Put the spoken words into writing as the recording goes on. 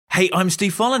Hey, I'm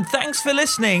Steve Folland. Thanks for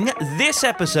listening. This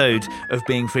episode of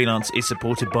Being Freelance is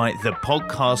supported by The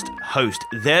Podcast Host.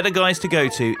 They're the guys to go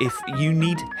to if you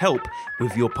need help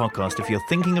with your podcast. If you're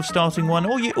thinking of starting one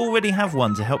or you already have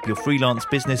one to help your freelance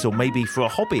business or maybe for a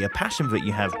hobby, a passion that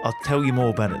you have, I'll tell you more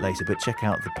about it later, but check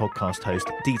out The Podcast Host.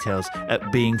 Details at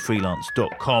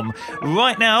beingfreelance.com.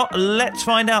 Right now, let's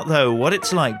find out, though, what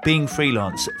it's like being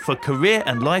freelance for career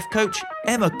and life coach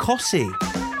Emma Cossey.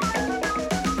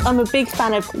 I'm a big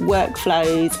fan of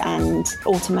workflows and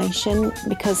automation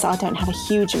because I don't have a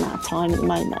huge amount of time at the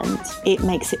moment. It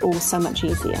makes it all so much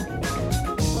easier.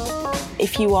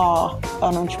 If you are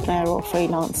an entrepreneur or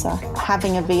freelancer,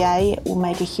 having a VA will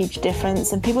make a huge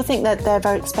difference. And people think that they're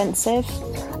very expensive,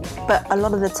 but a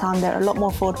lot of the time they're a lot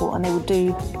more affordable and they will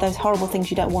do those horrible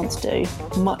things you don't want to do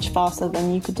much faster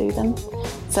than you could do them.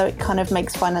 So it kind of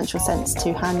makes financial sense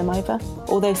to hand them over.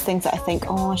 All those things that I think,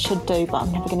 I should do, but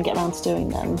I'm never going to get around to doing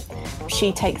them.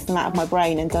 She takes them out of my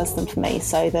brain and does them for me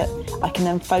so that I can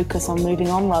then focus on moving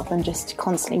on rather than just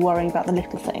constantly worrying about the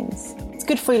little things. It's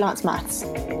good freelance maths.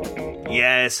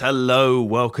 Yes, hello,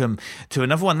 welcome to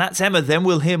another one. That's Emma. Then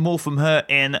we'll hear more from her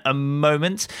in a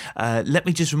moment. Let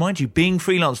me just remind you,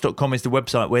 beingfreelance.com is the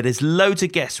website where there's loads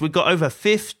of guests. We've got over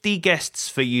 50 guests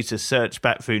for you to search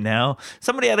back through now.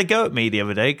 Somebody had a go at me the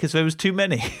other day because there was too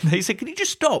many. They said, can you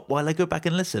just stop while I go back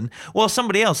and listen? Well,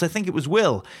 somebody else, I think it was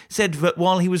Will, said that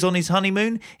while he was on his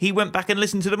honeymoon, he went back and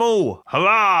listened to them all.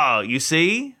 Hurrah! You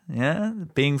see? Yeah,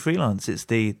 Being Freelance. It's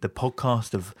the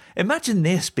podcast of... Imagine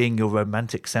this being your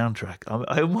romantic soundtrack.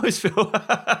 I almost feel...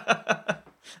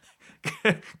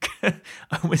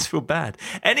 I almost feel bad.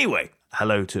 Anyway,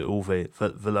 hello to all the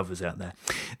lovers out there.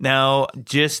 Now,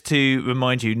 just to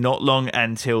remind you, not long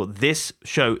until this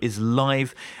show is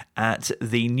live at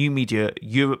the New Media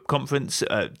Europe conference.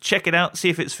 Check it out, see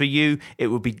if it's for you. It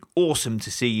would be awesome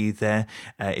to see you there.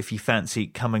 If you fancy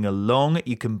coming along,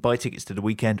 you can buy tickets to the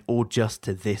weekend or just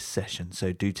to this session.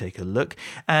 So do take a look.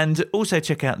 And also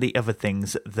check out the other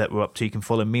things that we're up to. You can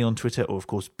follow me on Twitter or, of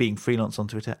course, Being Freelance on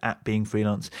Twitter, at Being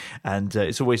Freelance. And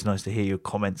it's always nice to hear your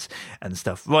comments and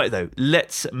stuff. Right, though,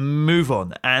 let's move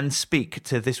on and speak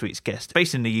to this week's guest.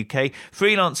 Based in the UK,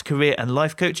 freelance career and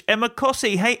life coach Emma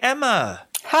Cossey. Hey, Emma.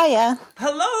 Hiya.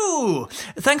 Hello.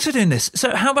 Thanks for doing this.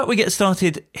 So how about we get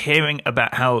started hearing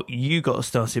about how you got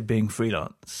started being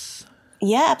freelance?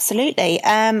 Yeah, absolutely.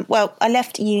 Well, I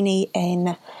left uni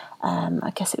in,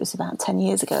 I guess it was about 10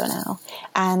 years ago now.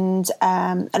 And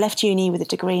I left uni with a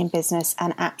degree in business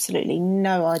and absolutely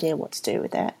no idea what to do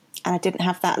with it. And I didn't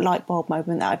have that light bulb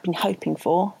moment that I've been hoping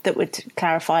for that would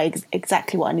clarify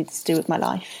exactly what I needed to do with my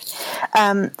life.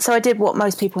 So I did what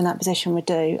most people in that position would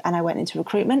do, and I went into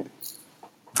recruitment.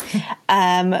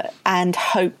 And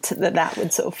hoped that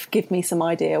would sort of give me some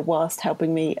idea whilst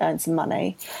helping me earn some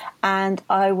money. And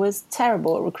I was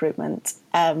terrible at recruitment.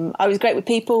 I was great with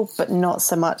people, but not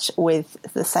so much with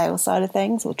the sales side of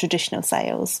things or traditional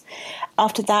sales.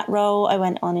 After that role, I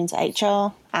went on into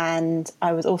HR, and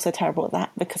I was also terrible at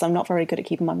that because I'm not very good at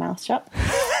keeping my mouth shut.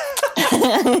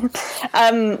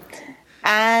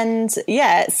 And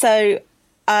yeah, so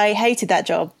I hated that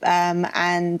job,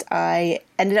 and I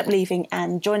ended up leaving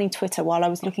and joining Twitter while I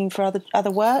was looking for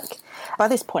other work. By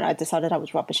this point, I decided I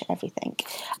was rubbish at everything.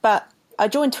 But I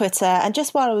joined Twitter, and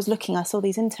just while I was looking, I saw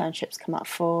these internships come up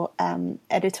for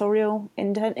editorial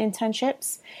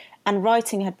internships. And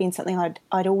writing had been something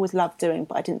I'd always loved doing,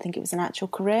 but I didn't think it was an actual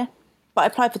career. But I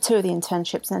applied for 2 of the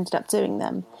internships and ended up doing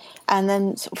them. And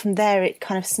then sort of from there, it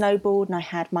kind of snowballed, and I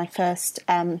had my first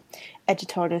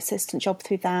editorial assistant job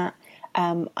through that.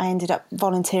 I ended up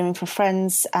volunteering for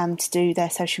friends to do their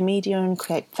social media and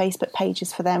create Facebook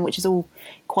pages for them, which is all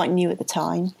quite new at the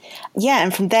time. Yeah,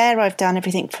 and from there I've done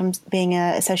everything from being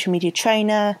a social media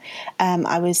trainer.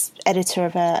 I was editor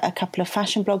of a couple of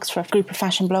fashion blogs for a group of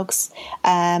fashion blogs.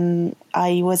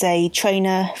 I was a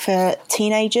trainer for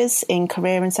teenagers in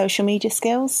career and social media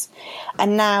skills.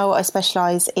 And now I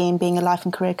specialise in being a life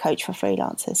and career coach for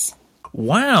freelancers.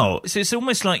 Wow. So it's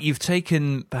almost like you've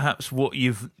taken perhaps what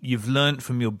you've learned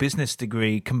from your business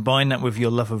degree, combined that with your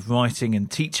love of writing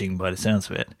and teaching by the sounds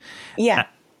of it. Yeah.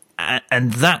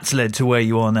 And that's led to where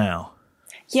you are now.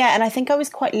 Yeah, and I think I was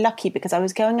quite lucky because I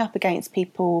was going up against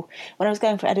people, when I was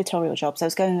going for editorial jobs, I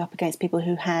was going up against people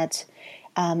who had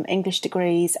English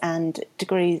degrees and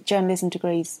journalism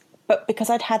degrees. But because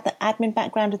I'd had the admin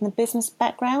background and the business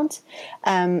background,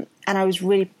 and I was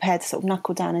really prepared to sort of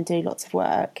knuckle down and do lots of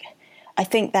work, I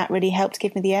think that really helped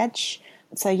give me the edge.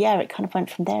 So, yeah, it kind of went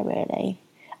from there, really.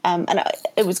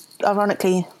 It was,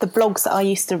 ironically, the blogs that I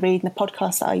used to read and the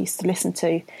podcasts that I used to listen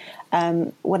to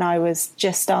when I was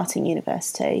just starting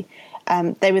university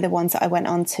they were the ones that I went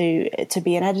on to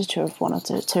be an editor of one or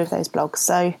two of those blogs.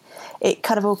 So it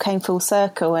kind of all came full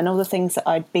circle, and all the things that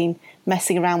I'd been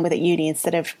messing around with at uni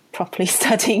instead of properly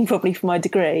studying probably for my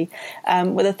degree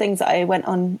were the things that I went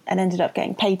on and ended up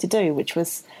getting paid to do, which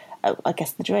was, I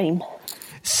guess, the dream.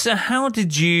 So how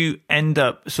did you end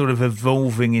up sort of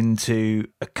evolving into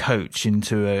a coach,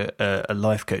 into a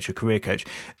life coach, a career coach?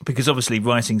 Because obviously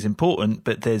writing's important,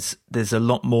 but there's a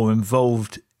lot more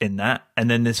involved in that. And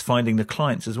then there's finding the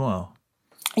clients as well.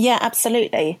 Yeah,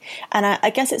 absolutely. And I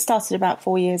guess it started about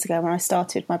 4 years ago when I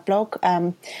started my blog,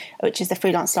 which is the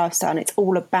Freelance Lifestyle. And it's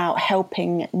all about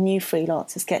helping new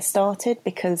freelancers get started,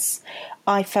 because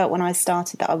I felt when I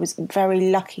started that I was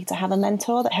very lucky to have a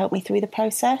mentor that helped me through the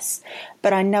process.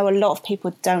 But I know a lot of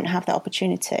people don't have that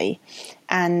opportunity.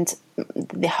 And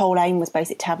the whole aim was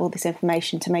basically to have all this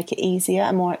information to make it easier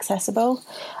and more accessible.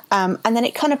 And then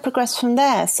it kind of progressed from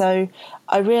there. So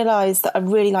I realised that I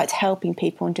really liked helping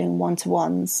people and doing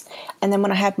one-to-ones. And then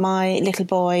when I had my little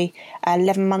boy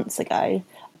 11 months ago,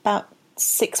 about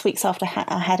 6 weeks after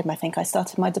I had him, I think I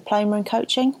started my diploma in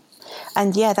coaching.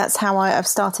 And yeah, that's how I've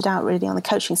started out really on the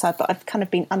coaching side, but I've kind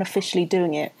of been unofficially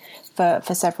doing it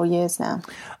for several years now.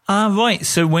 Right.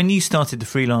 So when you started the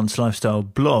Freelance Lifestyle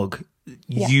blog,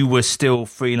 you were still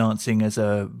freelancing as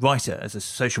a writer, as a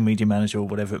social media manager or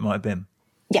whatever it might have been.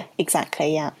 Yeah,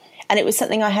 exactly. Yeah. And it was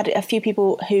something I had a few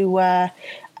people who had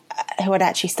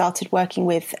actually started working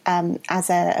with as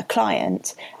a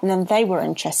client, and then they were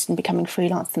interested in becoming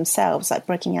freelance themselves, like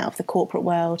breaking out of the corporate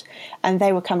world, and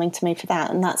they were coming to me for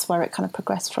that, and that's where it kind of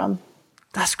progressed from.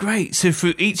 That's great. So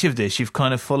for each of this, you've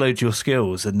kind of followed your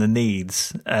skills and the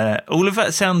needs. All of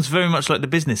that sounds very much like the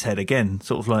business head again,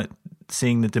 sort of like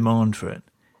seeing the demand for it.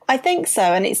 I think so,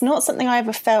 and it's not something I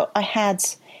ever felt I had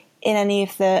in any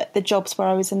of the jobs where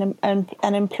I was an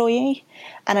employee.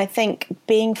 And I think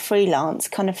being freelance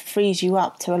kind of frees you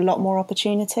up to a lot more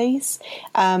opportunities.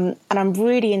 And I'm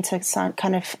really into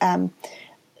kind of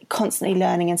constantly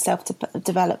learning and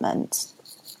self-development.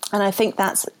 And I think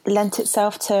that's lent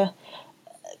itself to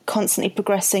constantly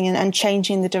progressing and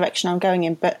changing the direction I'm going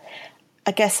in. But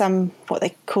I guess I'm what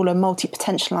they call a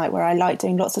multi-potentialite, where I like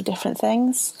doing lots of different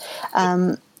things.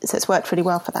 So it's worked really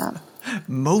well for that.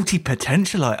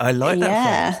 Multi-potentialite. I like that.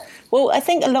 Yeah. phrase. Well, I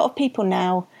think a lot of people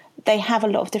now, they have a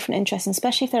lot of different interests, and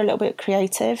especially if they're a little bit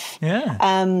creative. Yeah.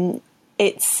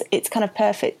 It's kind of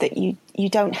perfect that you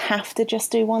don't have to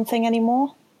just do one thing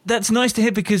anymore. That's nice to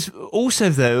hear, because also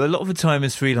though, a lot of the time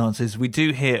as freelancers, we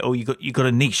do hear, oh, you got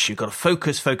a niche, you got to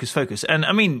focus. And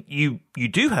I mean, you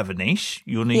do have a niche.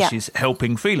 Your niche is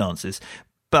helping freelancers,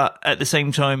 but at the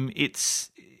same time, it's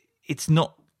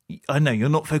not. I know you're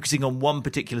not focusing on one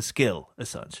particular skill as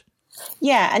such.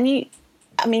 Yeah, and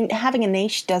having a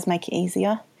niche does make it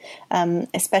easier,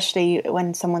 especially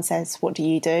when someone says, "What do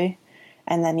you do?"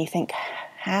 and then you think,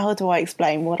 how do I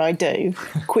explain what I do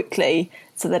quickly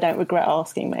so they don't regret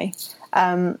asking me?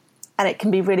 And it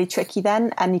can be really tricky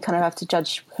then, and you kind of have to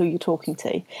judge who you're talking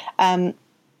to.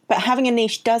 But having a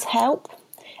niche does help,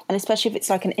 and especially if it's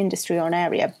like an industry or an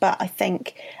area. But I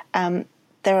think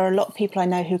there are a lot of people I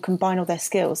know who combine all their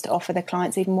skills to offer their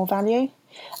clients even more value.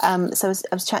 So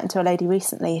I was chatting to a lady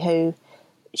recently who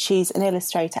she's an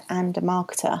illustrator and a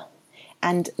marketer.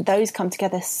 And those come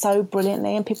together so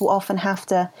brilliantly, and people often have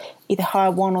to either hire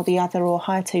one or the other or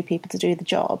hire two people to do the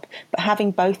job. But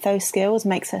having both those skills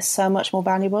makes her so much more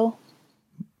valuable.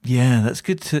 Yeah,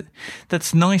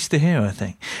 that's nice to hear, I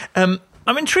think.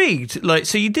 I'm intrigued.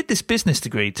 So you did this business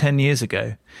degree 10 years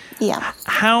ago. Yeah.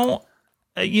 How,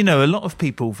 a lot of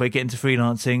people, they get into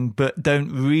freelancing but don't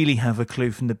really have a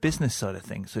clue from the business side of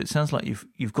things. So it sounds like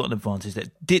you've got an advantage there.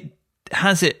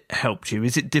 Has it helped you?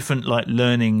 Is it different, like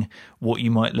learning what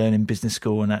you might learn in business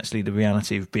school and actually the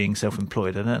reality of being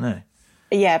self-employed? I don't know.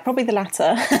 Yeah, probably the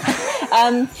latter.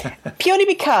 Purely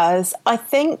because I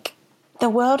think the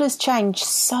world has changed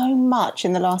so much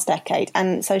in the last decade,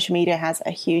 and social media has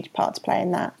a huge part to play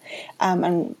in that,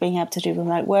 and being able to do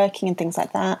remote working and things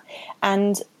like that.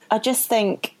 And I just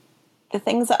think the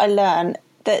things that I learned,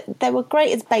 that they were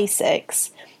great as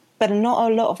basics, but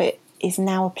not a lot of it is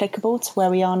now applicable to where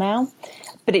we are now.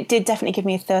 But it did definitely give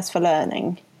me a thirst for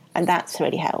learning, and that's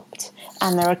really helped.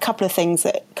 And there are a couple of things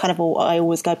that kind of I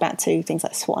always go back to, things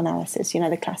like SWOT analysis,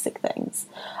 the classic things.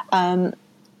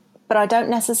 But I don't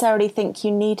necessarily think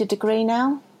you need a degree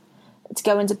now to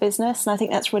go into business, and I think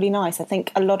that's really nice. I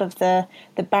think a lot of the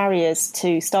barriers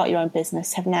to start your own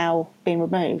business have now been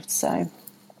removed. So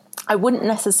I wouldn't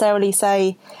necessarily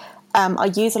say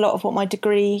I use a lot of what my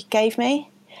degree gave me,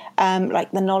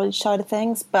 like the knowledge side of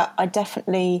things, but I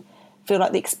definitely feel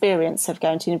like the experience of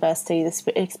going to university,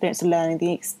 the experience of learning,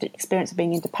 the experience of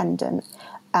being independent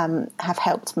have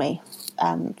helped me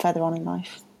further on in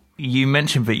life. You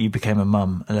mentioned that you became a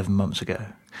mum 11 months ago.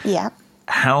 Yeah.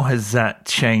 How has that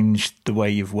changed the way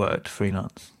you've worked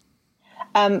freelance?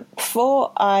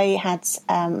 Before I had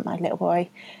my little boy,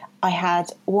 I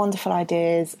had wonderful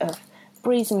ideas of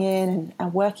breezing in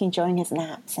and working during his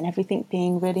naps and everything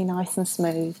being really nice and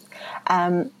smooth.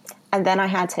 And then I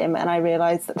had him and I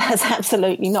realised that that's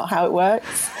absolutely not how it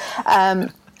works. I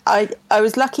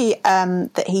was lucky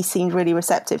that he seemed really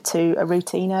receptive to a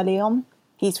routine early on.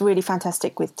 He's really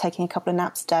fantastic with taking a couple of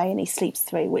naps a day and he sleeps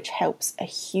through, which helps a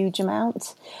huge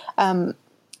amount.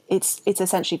 It's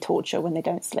essentially torture when they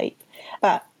don't sleep.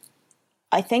 But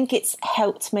I think it's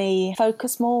helped me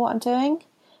focus more what I'm doing.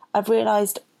 I've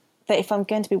realised that if I'm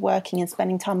going to be working and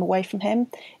spending time away from him,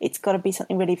 it's got to be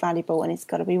something really valuable and it's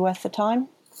got to be worth the time.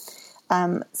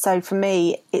 So for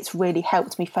me, it's really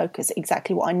helped me focus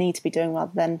exactly what I need to be doing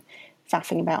rather than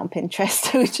faffing about on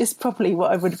Pinterest, which is probably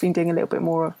what I would have been doing a little bit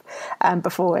more of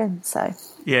before him. So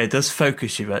yeah, it does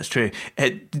focus you. That's true.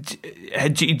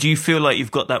 Do you feel like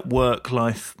you've got that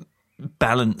work-life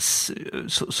balance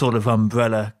sort of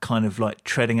umbrella kind of like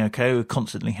treading okay, or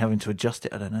constantly having to adjust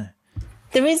it? I don't know.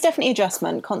 There is definitely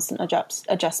constant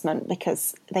adjustment,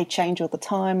 because they change all the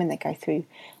time and they go through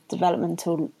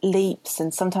developmental leaps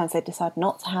and sometimes they decide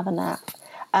not to have a nap.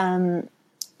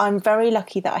 I'm very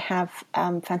lucky that I have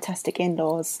fantastic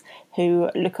in-laws who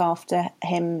look after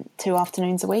him 2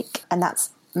 afternoons a week, and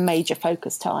that's major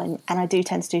focus time. And I do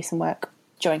tend to do some work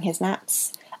during his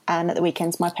naps, and at the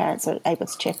weekends my parents are able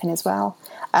to chip in as well.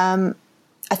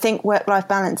 I think work-life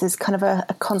balance is kind of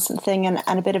a constant thing and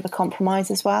a bit of a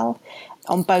compromise as well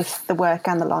on both the work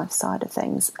and the life side of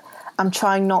things. I'm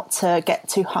trying not to get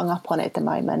too hung up on it at the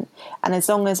moment. And as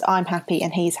long as I'm happy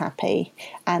and he's happy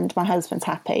and my husband's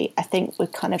happy, I think we're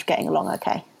kind of getting along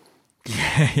okay.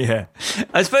 Yeah.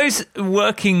 I suppose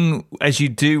working as you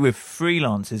do with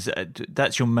freelancers,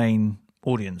 that's your main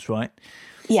audience, right?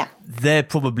 Yeah. They're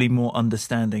probably more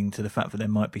understanding to the fact that there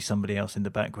might be somebody else in the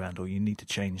background or you need to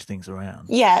change things around.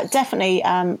 Yeah, definitely,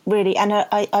 really. And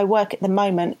I work at the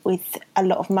moment with a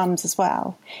lot of mums as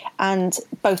well. And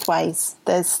both ways,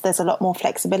 there's a lot more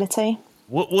flexibility.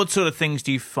 What sort of things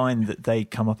do you find that they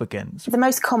come up against? The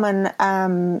most common,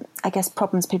 I guess,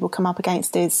 problems people come up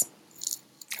against is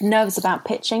nerves about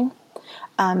pitching,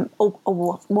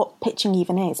 or what pitching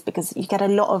even is, because you get a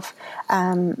lot of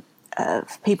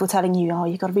people telling you, oh,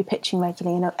 you've got to be pitching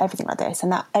regularly and everything like this,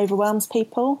 and that overwhelms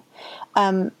people.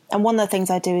 And one of the things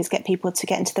I do is get people to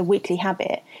get into the weekly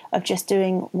habit of just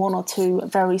doing 1 or 2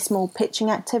 very small pitching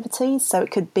activities. So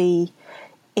it could be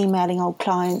emailing old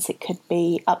clients, it could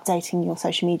be updating your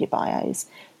social media bios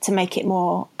to make it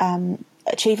more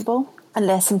achievable and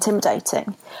less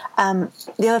intimidating.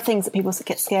 The other things that people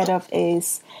get scared of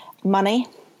is money.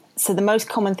 So the most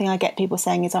common thing I get people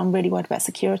saying is, I'm really worried about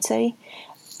security.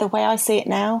 The way I see it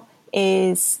now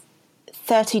is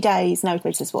 30 days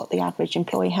notice is what the average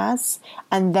employee has,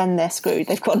 and then they're screwed.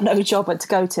 They've got no job to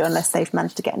go to unless they've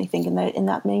managed to get anything in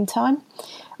that meantime.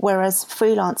 Whereas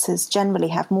freelancers generally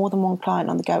have more than one client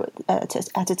on the go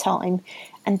at a time,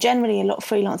 and generally a lot of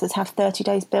freelancers have 30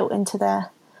 days built into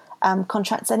their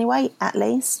contracts anyway, at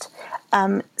least.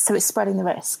 So it's spreading the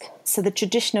risk. So the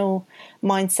traditional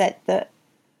mindset that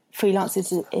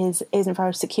freelancers isn't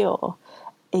very secure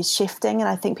is shifting, and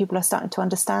I think people are starting to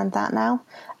understand that now.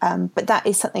 But that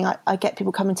is something I get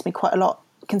people coming to me quite a lot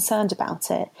concerned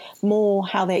about it, more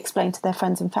how they explain to their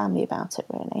friends and family about it,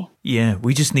 really. Yeah,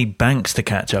 we just need banks to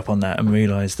catch up on that and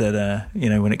realise that,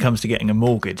 when it comes to getting a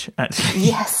mortgage, actually...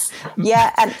 Yes,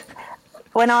 yeah, and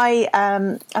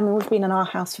when we've been in our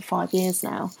house for 5 years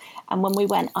now, and when we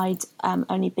went, I'd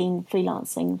only been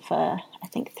freelancing for, I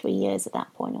think, 3 years at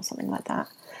that point or something like that.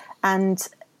 And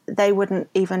they wouldn't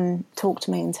even talk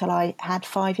to me until I had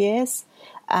 5 years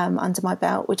under my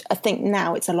belt, which I think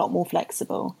now it's a lot more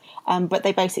flexible. But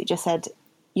they basically just said,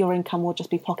 your income will just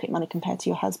be pocket money compared to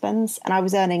your husband's. And I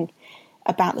was earning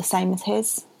about the same as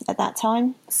his at that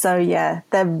time. So, yeah,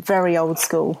 they're very old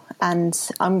school. And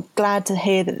I'm glad to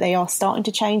hear that they are starting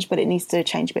to change, but it needs to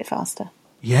change a bit faster.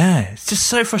 Yeah, it's just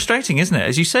so frustrating, isn't it?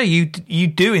 As you say, you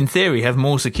do in theory have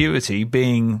more security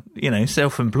being,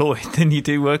 self-employed than you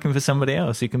do working for somebody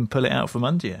else who can pull it out from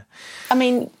under you. I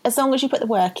mean, as long as you put the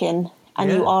work in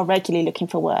and you are regularly looking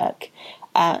for work,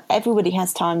 everybody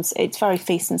has times, it's very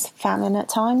feast and famine at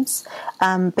times.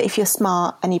 But if you're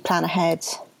smart and you plan ahead,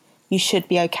 you should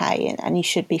be okay and you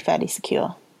should be fairly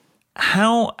secure.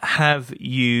 How have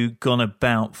you gone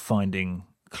about finding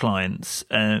clients?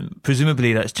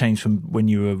 Presumably that's changed from when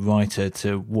you were a writer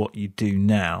to what you do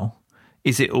now.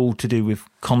 Is it all to do with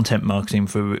content marketing,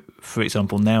 for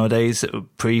example, nowadays?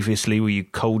 Previously, were you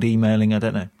cold emailing? I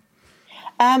don't know.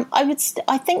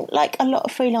 I think, like a lot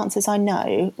of freelancers I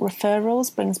know,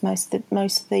 referrals brings most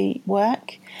of the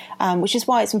work, which is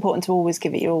why it's important to always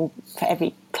give it your all for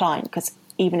every client, because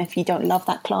even if you don't love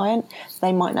that client,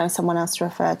 they might know someone else to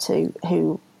refer to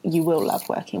who you will love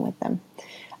working with them.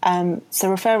 So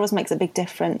referrals makes a big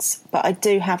difference. But I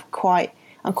do have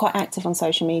I'm quite active on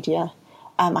social media.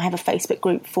 I have a Facebook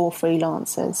group for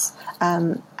freelancers,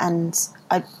 and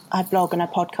I blog and I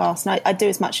podcast, and I do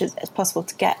as much as possible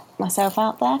to get myself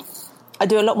out there. I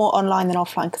do a lot more online than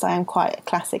offline because I am quite a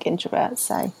classic introvert.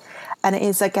 So, and it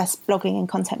is, I guess, blogging and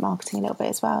content marketing a little bit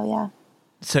as well. Yeah.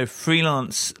 So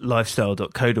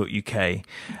freelancelifestyle.co.uk,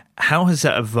 how has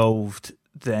that evolved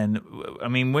then? I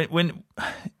mean, when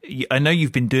I know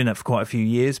you've been doing that for quite a few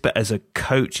years, but as a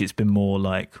coach, it's been more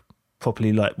like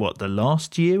probably like what, the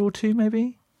last year or two,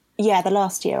 maybe? Yeah, the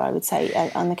last year, I would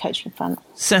say, on the coaching front.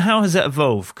 So how has that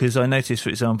evolved? Because I noticed, for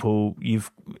example, you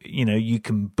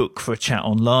can book for a chat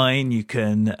online, you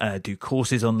can do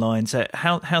courses online. So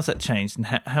how's that changed, and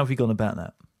how have you gone about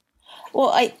that?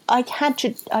 Well, I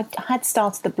had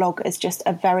started the blog as just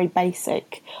a very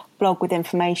basic blog with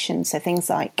information, so things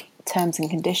like terms and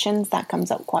conditions, that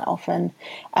comes up quite often.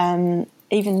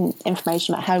 Even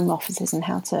information about home offices and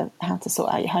how to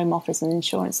sort out your home office and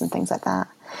insurance and things like that.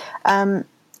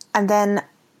 And then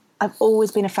I've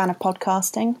always been a fan of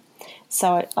podcasting.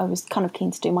 So I was kind of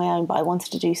keen to do my own, but I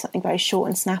wanted to do something very short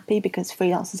and snappy because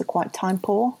freelancers are quite time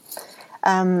poor.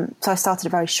 So I started a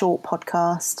very short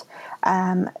podcast.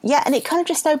 And it kind of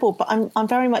just snowballed, but I'm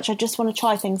very much, I just want to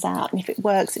try things out. And if it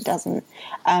works, it doesn't.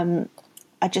 I'm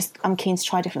keen to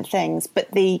try different things. But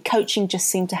the coaching just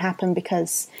seemed to happen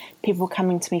because people were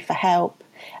coming to me for help.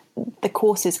 The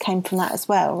courses came from that as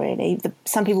well, really.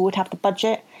 Some people would have the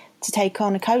budget to take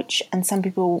on a coach, and some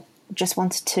people just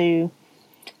wanted to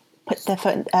put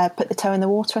the toe in the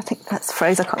water. I think that's the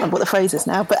phrase. I can't remember what the phrase is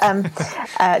now, but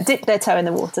dip their toe in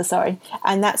the water. Sorry,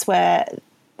 and that's where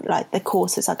like the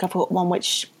courses. Like I've got one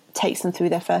which takes them through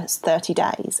their first 30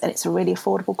 days, and it's a really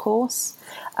affordable course.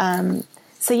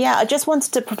 So I just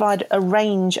wanted to provide a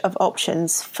range of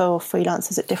options for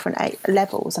freelancers at different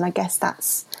levels, and I guess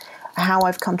that's how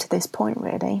I've come to this point,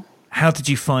 really. How did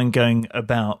you find going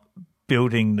about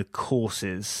building the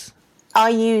courses? I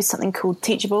use something called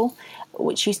Teachable,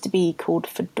 which used to be called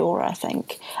Fedora, I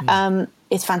think.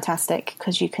 It's fantastic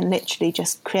because you can literally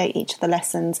just create each of the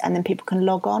lessons and then people can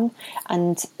log on.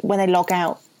 And when they log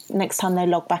out, next time they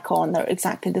log back on, they're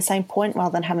exactly the same point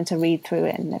rather than having to read through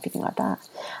it and everything like that.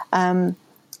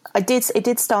 It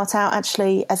did start out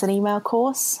actually as an email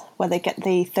course where they get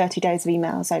the 30 days of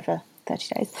emails over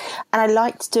 30 days. And I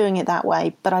liked doing it that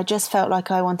way, but I just felt like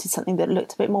I wanted something that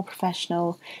looked a bit more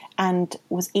professional and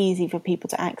was easy for people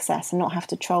to access and not have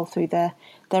to troll through their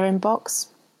inbox.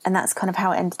 And that's kind of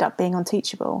how it ended up being on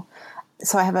Teachable.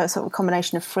 So I have a sort of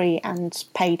combination of free and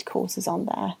paid courses on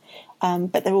there,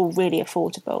 but they're all really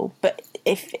affordable. But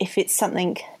if it's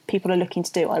something people are looking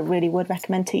to do, I really would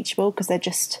recommend Teachable because they're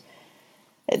just...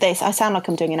 I sound like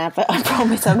I'm doing an advert. I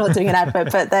promise I'm not doing an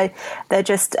advert, but they're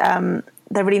just...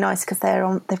 they're really nice because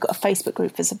they've got a Facebook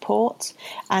group for support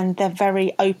and they're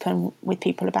very open with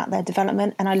people about their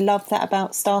development. And I love that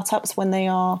about startups when they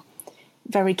are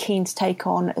very keen to take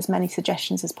on as many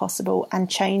suggestions as possible and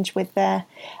change with the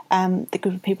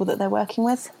group of people that they're working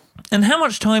with. And how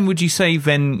much time would you say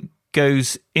then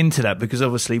goes into that? Because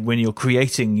obviously when you're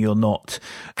creating, you're not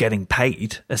getting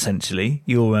paid, essentially.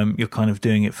 You're kind of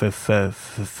doing it for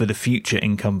the future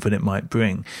income that it might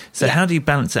bring. So how do you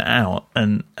balance it out,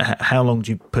 and how long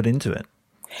do you put into it?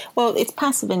 Well, it's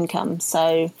passive income.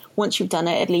 So once you've done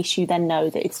it, at least you then know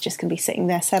that it's just going to be sitting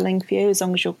there selling for you as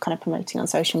long as you're kind of promoting on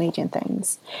social media and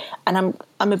things. And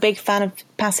I'm a big fan of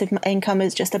passive income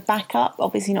as just a backup,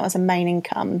 obviously not as a main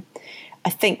income. I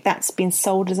think that's been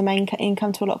sold as a main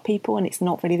income to a lot of people, and it's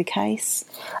not really the case.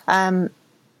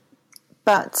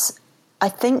 But I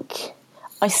think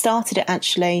I started it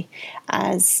actually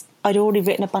as I'd already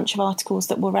written a bunch of articles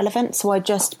that were relevant. So I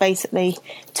just basically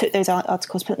took those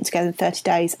articles, put them together in 30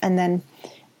 days, and then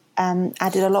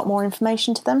added a lot more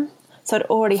information to them. So I'd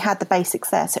already had the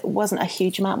basics there, so it wasn't a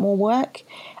huge amount more work.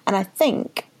 And I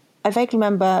vaguely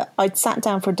remember I'd sat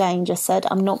down for a day and just said,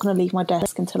 I'm not going to leave my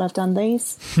desk until I've done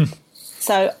these.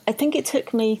 So I think it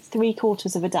took me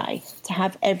 3/4 of a day to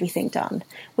have everything done,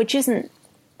 which isn't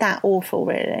that awful,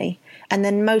 really. And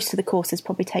then most of the courses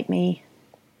probably take me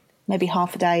maybe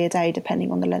half a day,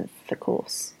 depending on the length of the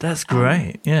course. That's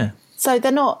great, yeah. So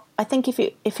they're not... I think if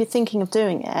you're thinking of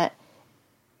doing it,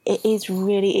 it is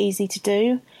really easy to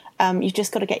do. You've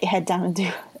just got to get your head down and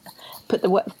do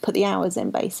put the hours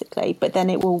in basically, but then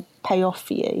it will pay off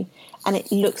for you, and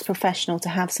it looks professional to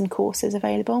have some courses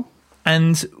available.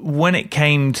 And when it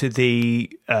came to the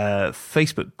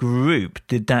Facebook group,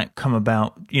 did that come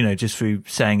about, just through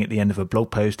saying at the end of a blog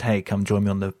post, hey, come join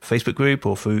me on the Facebook group,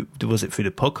 or was it through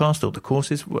the podcast or the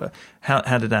courses?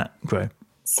 How did that grow?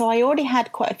 So I already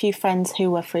had quite a few friends who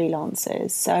were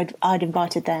freelancers, so I'd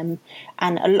invited them,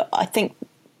 and I think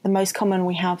the most common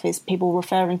we have is people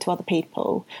referring to other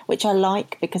people, which I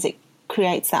like because it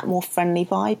creates that more friendly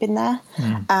vibe in there.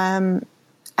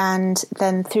 And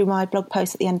then through my blog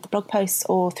post at the end of the blog posts,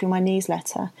 or through my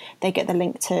newsletter, they get the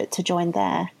link to join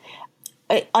there.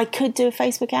 I could do a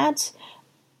Facebook ad,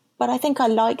 but I think I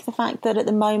like the fact that at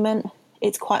the moment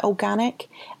it's quite organic,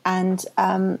 and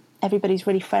everybody's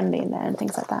really friendly in there and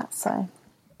things like that. So,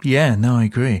 yeah, no, I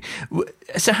agree.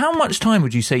 So how much time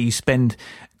would you say you spend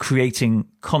creating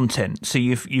content? So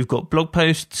you've got blog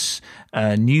posts,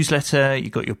 newsletter,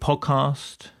 you've got your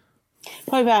podcast.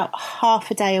 Probably about half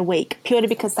a day a week, purely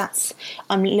because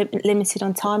I'm limited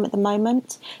on time at the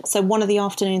moment. So one of the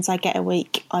afternoons I get a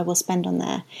week, I will spend on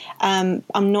there.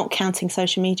 I'm not counting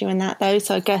social media in that though,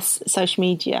 so I guess social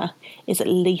media is at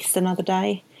least another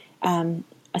day.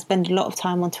 I spend a lot of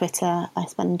time on Twitter. I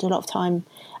spend a lot of time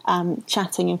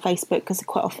chatting in Facebook, because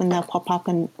quite often they'll pop up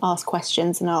and ask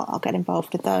questions, and I'll get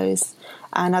involved with those,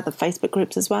 and other Facebook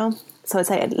groups as well. So I'd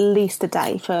say at least a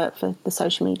day for the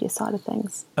social media side of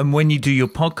things. And when you do your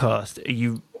podcast, are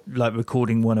you like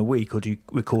recording one a week, or do you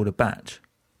record a batch?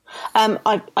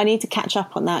 I need to catch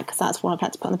up on that, because that's what I've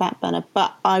had to put on the back burner.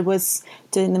 But I was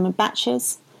doing them in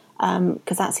batches,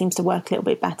 because that seems to work a little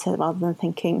bit better rather than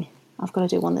thinking I've got to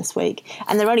do one this week.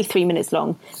 And they're only 3 minutes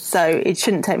long, so it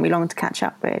shouldn't take me long to catch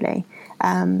up, really.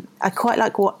 I quite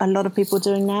like what a lot of people are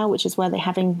doing now, which is where they're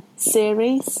having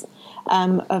series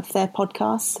of their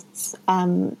podcasts.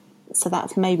 So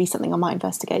that's maybe something I might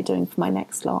investigate doing for my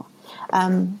next lot.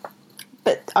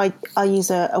 But I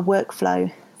use a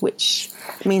workflow, which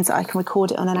means that I can record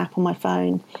it on an app on my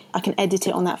phone. I can edit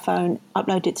it on that phone,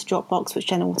 upload it to Dropbox, which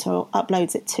then auto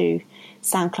uploads it to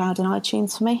SoundCloud and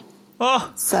iTunes for me.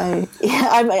 Oh. So yeah,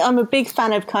 I'm a big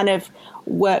fan of kind of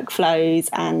workflows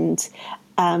and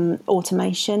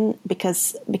automation,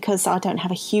 because I don't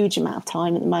have a huge amount of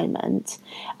time at the moment.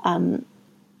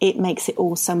 It makes it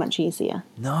all so much easier.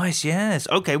 Nice, yes.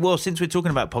 Okay, well, since we're talking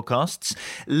about podcasts,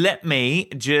 let me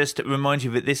just remind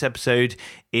you that this episode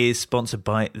is sponsored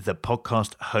by The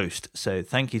Podcast Host. So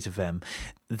thank you to them.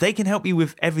 They can help you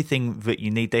with everything that you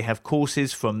need. They have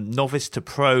courses from novice to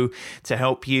pro to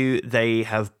help you. They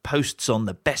have posts on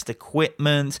the best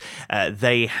equipment.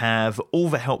 They have all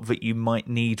the help that you might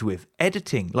need with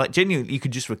editing. Like, genuinely, you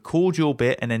could just record your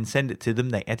bit and then send it to them.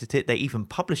 They edit it. They even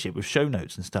publish it with show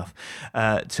notes and stuff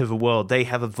to the world. They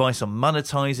have advice on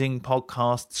monetizing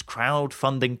podcasts,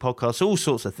 crowdfunding podcasts, all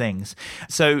sorts of things.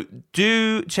 So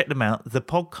do check them out. The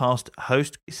Podcast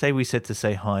Host. Say we said to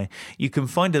say hi. You can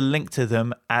find a link to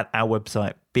them at our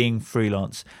website,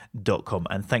 beingfreelance.com.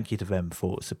 And thank you to them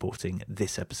for supporting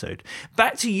this episode.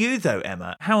 Back to you though,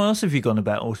 Emma. How else have you gone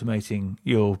about automating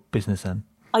your business then?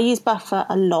 I use Buffer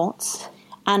a lot,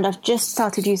 and I've just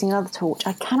started using another tool, which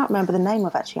I cannot remember the name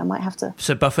of actually. I might have to...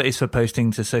 So Buffer is for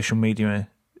posting to social media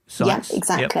sites? Yeah,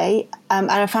 exactly. Yep. And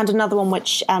I found another one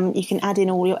which you can add in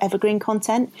all your evergreen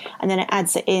content, and then it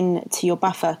adds it in to your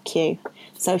Buffer queue.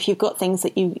 So if you've got things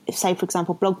that you, say, for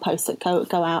example, blog posts that go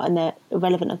out and they're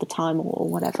irrelevant at the time or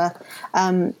whatever,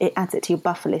 it adds it to your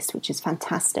Buffer list, which is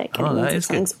fantastic. And it means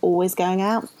something's always going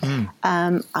out.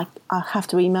 I'll have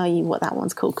to email you what that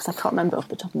one's called, because I can't remember off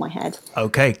the top of my head.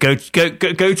 Okay, go check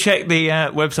the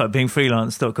website,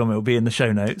 beingfreelance.com. It'll be in the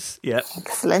show notes. Yeah.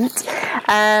 Excellent.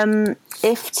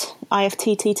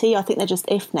 IFTTT, I think they're just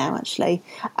IF now, actually.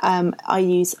 I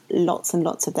use lots and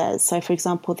lots of theirs. So, for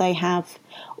example, they have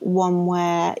one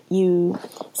where you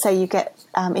say you get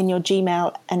in your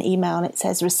Gmail an email and it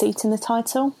says receipt in the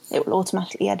title. It will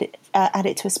automatically add it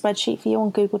to a spreadsheet for you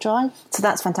on Google Drive. So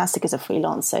that's fantastic as a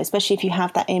freelancer, especially if you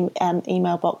have that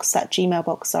Gmail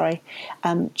box,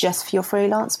 just for your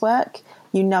freelance work.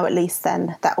 You know, at least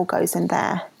then that all goes in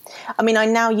there. I mean, I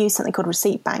now use something called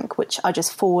Receipt Bank, which I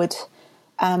just forward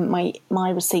my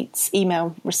receipts,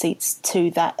 email receipts, to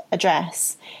that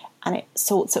address, and it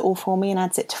sorts it all for me and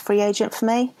adds it to Free Agent for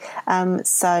me.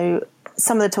 So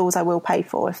some of the tools I will pay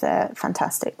for if they're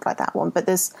fantastic, like that one. But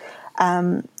there's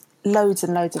loads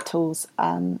and loads of tools.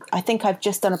 I think I've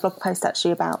just done a blog post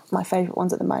actually about my favourite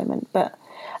ones at the moment. But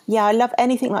yeah, I love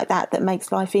anything like that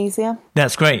makes life easier.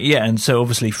 That's great. Yeah, and so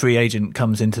obviously Free Agent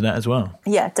comes into that as well.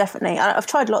 Yeah, definitely. I've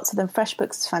tried lots of them.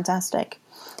 FreshBooks is fantastic.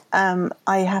 I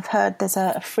have heard there's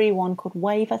a free one called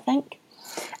Wave, I think.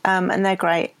 and they're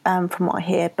great from what I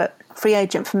hear. But Free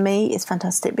Agent for me is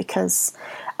fantastic because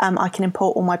I can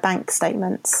import all my bank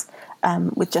statements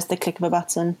with just the click of a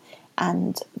button,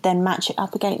 and then match it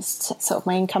up against sort of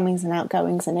my incomings and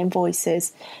outgoings and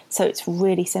invoices. So it's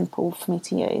really simple for me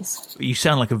to use. You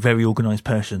sound like a very organised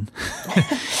person.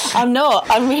 I'm not.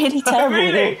 I'm really terrible.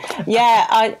 Really?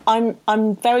 Yeah,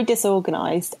 I'm very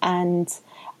disorganised, and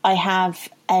I have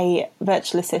a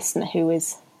virtual assistant who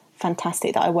is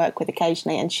fantastic that I work with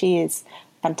occasionally, and she is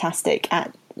fantastic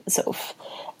at sort of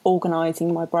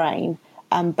organising my brain.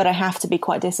 But I have to be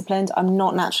quite disciplined. I'm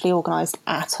not naturally organised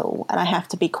at all. And I have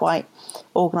to be quite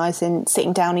organised in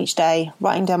sitting down each day,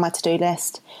 writing down my to-do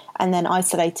list, and then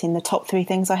isolating the top 3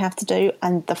 things I have to do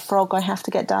and the frog I have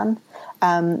to get done.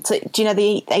 So do you know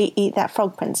they eat that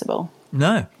frog principle?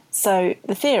 No. So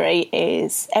the theory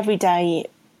is every day,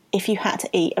 if you had to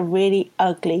eat a really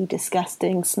ugly,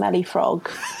 disgusting, smelly frog,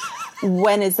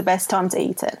 when is the best time to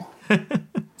eat it?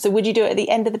 So would you do it at the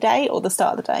end of the day or the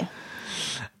start of the day?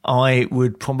 I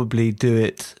would probably do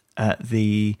it at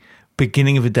the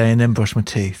beginning of the day and then brush my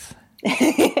teeth.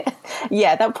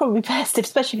 Yeah, that would probably be best,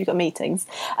 especially if you've got meetings.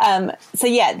 So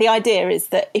yeah, the idea is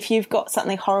that if you've got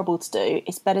something horrible to do,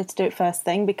 it's better to do it first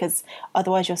thing, because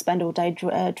otherwise you'll spend all day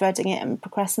dreading it and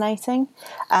procrastinating.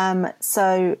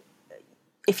 So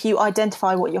if you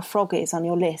identify what your frog is on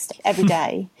your list every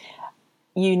day,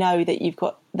 you know that you've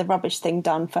got the rubbish thing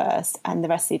done first, and the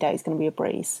rest of the day is going to be a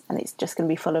breeze, and it's just going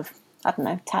to be full of, I don't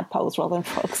know, tadpoles rather than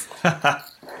frogs.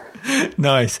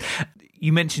 Nice.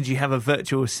 You mentioned you have a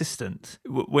virtual assistant.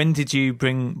 When did you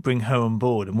bring her on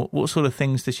board, and what sort of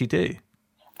things does she do?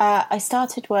 I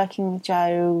started working with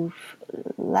Jo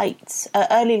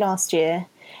early last year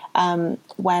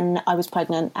when I was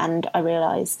pregnant, and I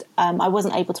realised I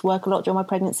wasn't able to work a lot during my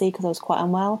pregnancy because I was quite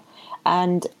unwell.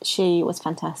 And she was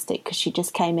fantastic because she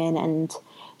just came in and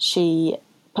she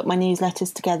put my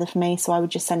newsletters together for me. So I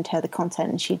would just send her the content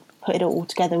and she'd put it all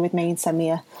together with me and send me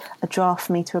a draft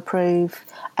for me to approve.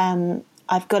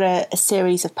 I've got a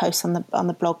series of posts on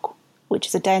the blog, which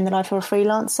is a day in the life of a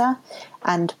freelancer.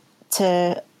 And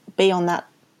to be on that,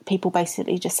 people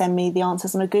basically just send me the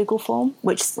answers on a Google form,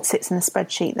 which sits in a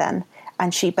spreadsheet then.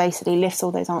 And she basically lifts all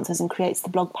those answers and creates the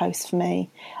blog post for me.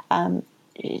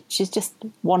 She's just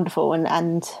wonderful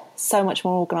and so much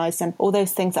more organised, and all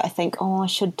those things that I think, I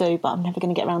should do, but I'm never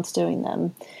going to get around to doing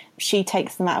them. She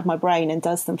takes them out of my brain and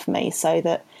does them for me so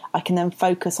that I can then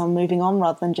focus on moving on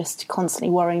rather than just constantly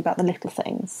worrying about the little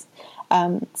things.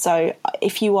 So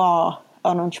if you are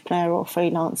an entrepreneur or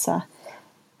freelancer,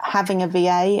 having a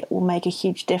VA will make a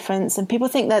huge difference. And people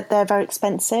think that they're very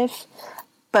expensive,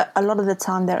 but a lot of the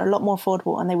time they're a lot more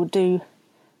affordable, and they will do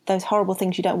those horrible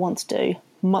things you don't want to do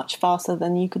much faster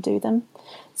than you could do them.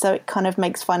 So it kind of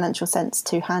makes financial sense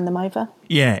to hand them over.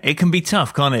 Yeah, it can be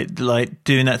tough, can't it? Like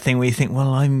doing that thing where you think,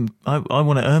 well, I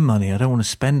want to earn money, I don't want to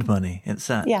spend money. It's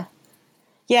that. Yeah,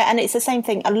 and it's the same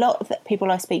thing. A lot of the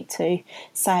people I speak to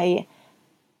say,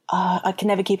 I can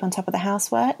never keep on top of the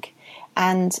housework.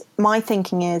 And my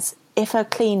thinking is, if a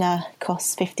cleaner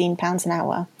costs £15 an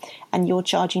hour and you're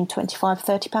charging £25,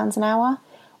 £30 an hour,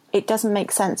 it doesn't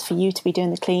make sense for you to be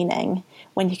doing the cleaning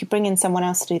when you could bring in someone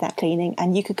else to do that cleaning,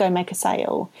 and you could go make a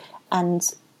sale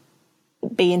and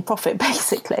be in profit,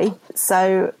 basically.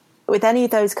 So with any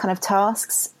of those kind of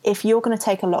tasks, if you're going to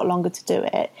take a lot longer to do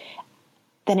it,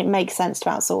 then it makes sense to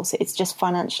outsource it. It's just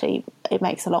financially, it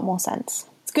makes a lot more sense.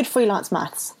 It's good freelance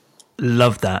maths.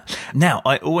 Love that. Now,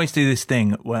 I always do this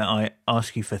thing where I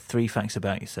ask you for 3 facts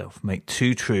about yourself. Make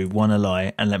 2 true, 1 a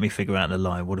lie, and let me figure out the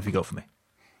lie. What have you got for me?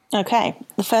 Okay.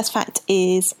 The first fact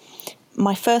is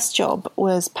my first job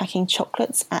was packing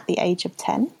chocolates at the age of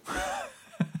 10.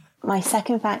 My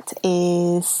second fact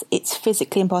is it's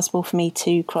physically impossible for me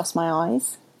to cross my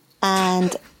eyes.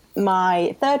 And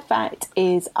my third fact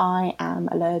is I am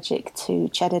allergic to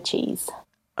cheddar cheese.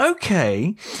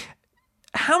 Okay.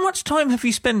 How much time have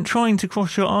you spent trying to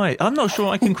cross your eyes? I'm not sure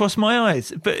I can cross my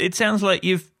eyes, but it sounds like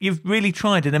you've really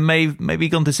tried it and maybe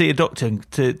gone to see a doctor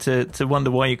to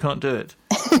wonder why you can't do it.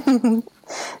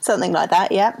 Something like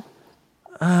that, yeah.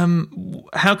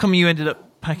 How come you ended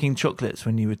up packing chocolates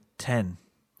when you were 10?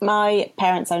 My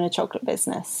parents own a chocolate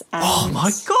business. And oh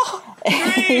my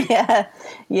God!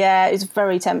 yeah, it was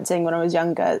very tempting when I was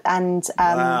younger. And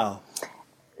wow.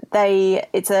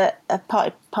 It's a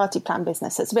party plan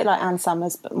business. So it's a bit like Ann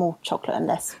Summers, but more chocolate and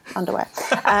less underwear.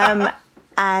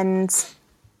 And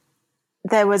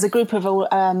there was a group of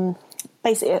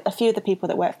basically a few of the people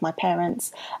that worked for my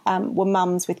parents were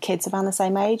mums with kids around the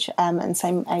same age and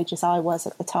same age as I was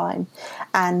at the time.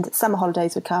 And summer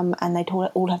holidays would come and they'd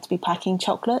all have to be packing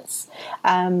chocolates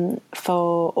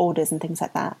for orders and things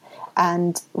like that.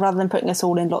 And rather than putting us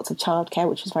all in lots of childcare,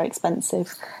 which was very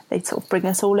expensive, they'd sort of bring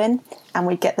us all in and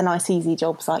we'd get the nice easy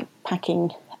jobs like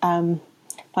packing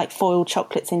like foiled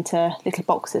chocolates into little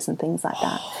boxes and things like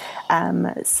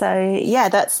that. So yeah,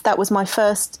 that was my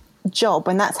first job,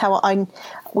 and that's how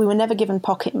we were never given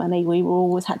pocket money. We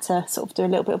always had to sort of do a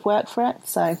little bit of work for it.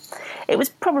 So it was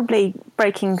probably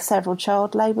breaking several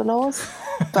child labour laws,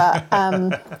 but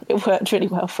it worked really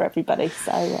well for everybody.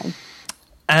 So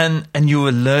and you were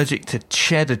allergic to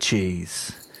cheddar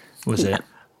cheese, was it?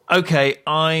 Okay,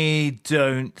 I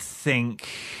think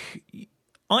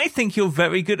you're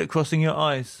very good at crossing your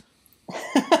eyes.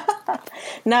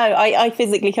 No, I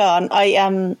physically can't.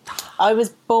 I was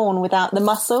born without the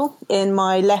muscle in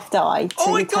my left eye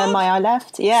to turn my eye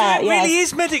left. Yeah, so it really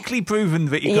is medically proven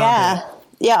that you can't do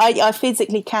it. Yeah, I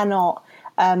physically cannot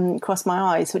cross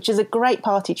my eyes, which is a great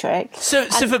party trick. So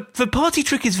the party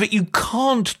trick is that you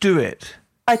can't do it.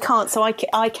 I can't. So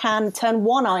I can turn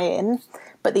one eye in,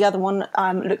 but the other one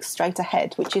looks straight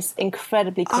ahead, which is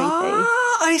incredibly creepy.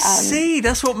 I see.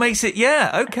 That's what makes it.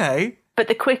 Yeah. Okay. But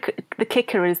the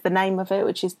kicker is the name of it,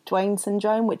 which is Duane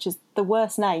syndrome, which is the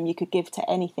worst name you could give to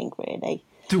anything, really.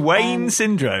 Duane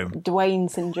syndrome. Duane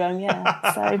syndrome.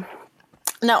 Yeah. So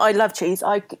no, I love cheese.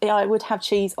 I would have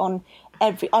cheese on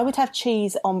I would have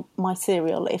cheese on my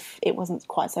cereal if it wasn't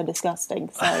quite so disgusting.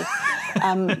 So,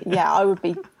 yeah, I would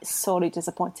be sorely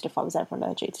disappointed if I was ever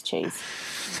allergic to cheese.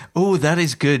 Oh, that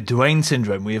is good. Duane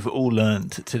syndrome, we have all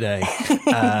learnt today.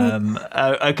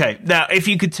 Okay, now, if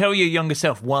you could tell your younger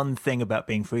self one thing about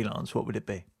being freelance, what would it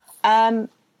be?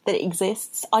 That it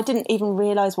exists. I didn't even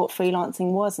realise what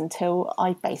freelancing was until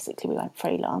I basically went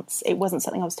freelance. It wasn't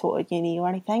something I was taught at uni or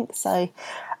anything. So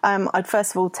I'd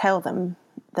first of all tell them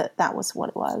that was what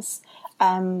it was.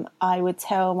 I would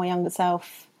tell my younger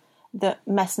self that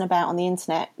messing about on the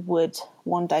internet would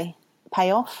one day pay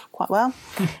off quite well.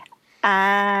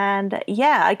 And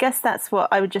yeah, I guess that's what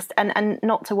I would just, and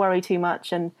not to worry too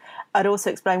much. And I'd also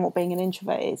explain what being an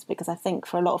introvert is, because I think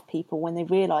for a lot of people, when they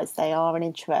realise they are an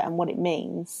introvert and what it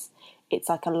means, it's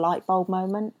like a light bulb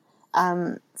moment.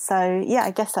 So yeah,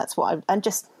 I guess that's what and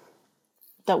just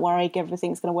don't worry,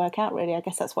 everything's going to work out, really. I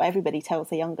guess that's what everybody tells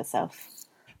their younger self.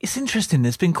 It's interesting.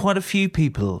 There's been quite a few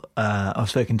people I've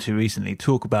spoken to recently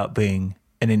talk about being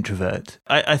an introvert.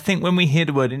 I think when we hear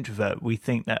the word introvert, we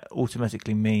think that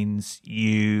automatically means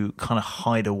you kind of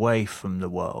hide away from the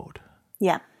world.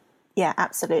 Yeah,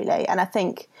 absolutely. And I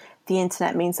think the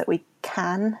internet means that we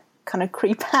can kind of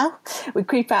creep out. We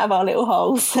creep out of our little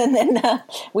holes and then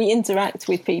we interact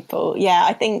with people. Yeah,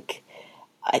 I think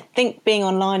being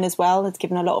online as well has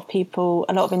given a lot of people,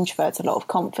 a lot of introverts, a lot of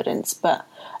confidence. But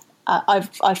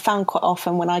I've found quite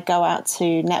often when I go out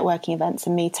to networking events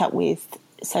and meet up with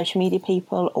social media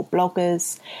people or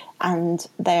bloggers, and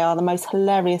they are the most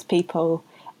hilarious people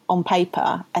on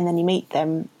paper, and then you meet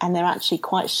them and they're actually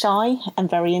quite shy and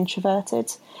very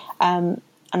introverted. And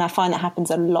I find that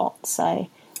happens a lot. So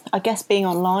I guess being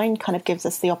online kind of gives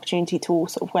us the opportunity to all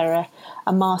sort of wear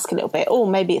a mask a little bit, or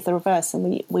maybe it's the reverse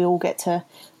and we all get to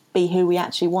be who we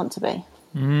actually want to be.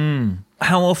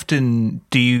 How often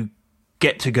do you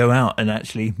get to go out and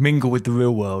actually mingle with the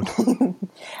real world?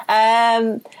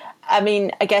 I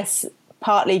mean, I guess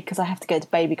partly because I have to go to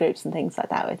baby groups and things like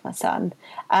that with my son.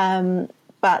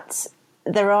 But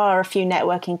there are a few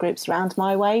networking groups around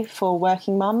my way for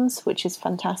working mums, which is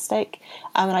fantastic.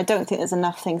 And I don't think there's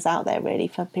enough things out there really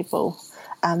for people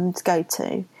to go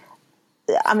to.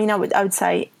 I mean, I would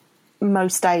say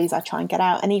most days I try and get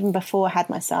out. And even before I had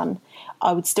my son,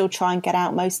 I would still try and get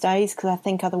out most days, because I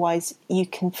think otherwise you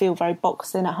can feel very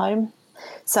boxed in at home.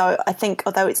 So I think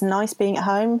although it's nice being at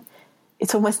home,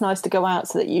 it's almost nice to go out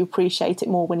so that you appreciate it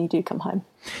more when you do come home.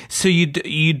 So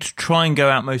you'd try and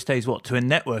go out most days, what, to a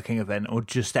networking event or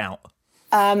just out?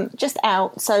 Just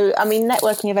out. So, I mean,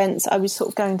 networking events, I was sort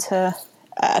of going to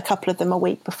a couple of them a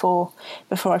week before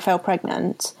I fell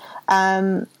pregnant.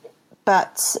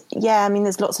 But, yeah, I mean,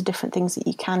 there's lots of different things that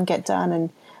you can get done. And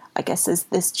I guess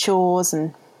there's chores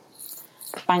and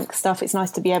bank stuff. It's nice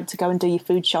to be able to go and do your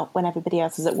food shop when everybody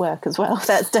else is at work as well.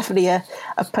 That's definitely a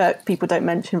perk people don't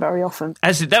mention very often.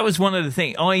 That was one of the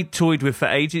things I toyed with for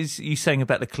ages. You saying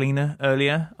about the cleaner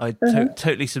earlier, I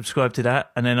totally subscribed to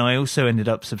that, and then I also ended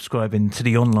up subscribing to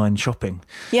the online shopping.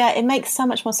 Yeah, it makes so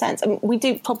much more sense. I mean, we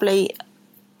do probably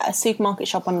a supermarket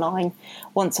shop online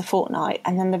once a fortnight,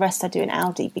 and then the rest I do in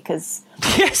Aldi, because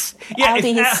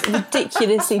Aldi is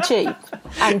ridiculously cheap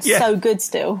and so good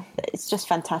still. It's just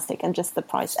fantastic, and just the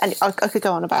price. And I could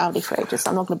go on about Aldi for ages.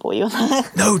 I'm not going to bore you on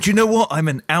that. No, do you know what? I'm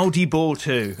an Aldi bore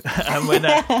too. And when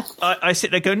I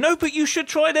sit there go, no, but you should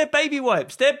try their baby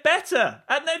wipes. They're better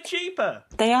and they're cheaper.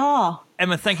 They are.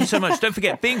 Emma, thank you so much. Don't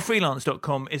forget,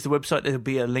 beingfreelance.com is the website. There'll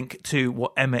be a link to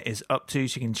what Emma is up to,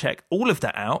 so you can check all of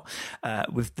that out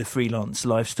with the freelance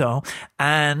lifestyle.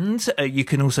 And you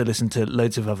can also listen to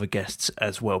loads of other guests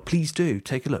as well. Please do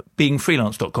take a look.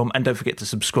 Beingfreelance.com, and don't forget to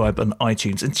subscribe on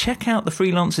iTunes, and check out the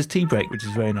Freelancers Tea Break, which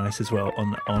is very nice as well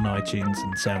on iTunes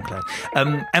and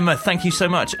SoundCloud. Emma, thank you so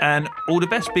much, and all the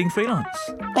best being freelance.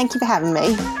 Thank you for having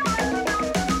me.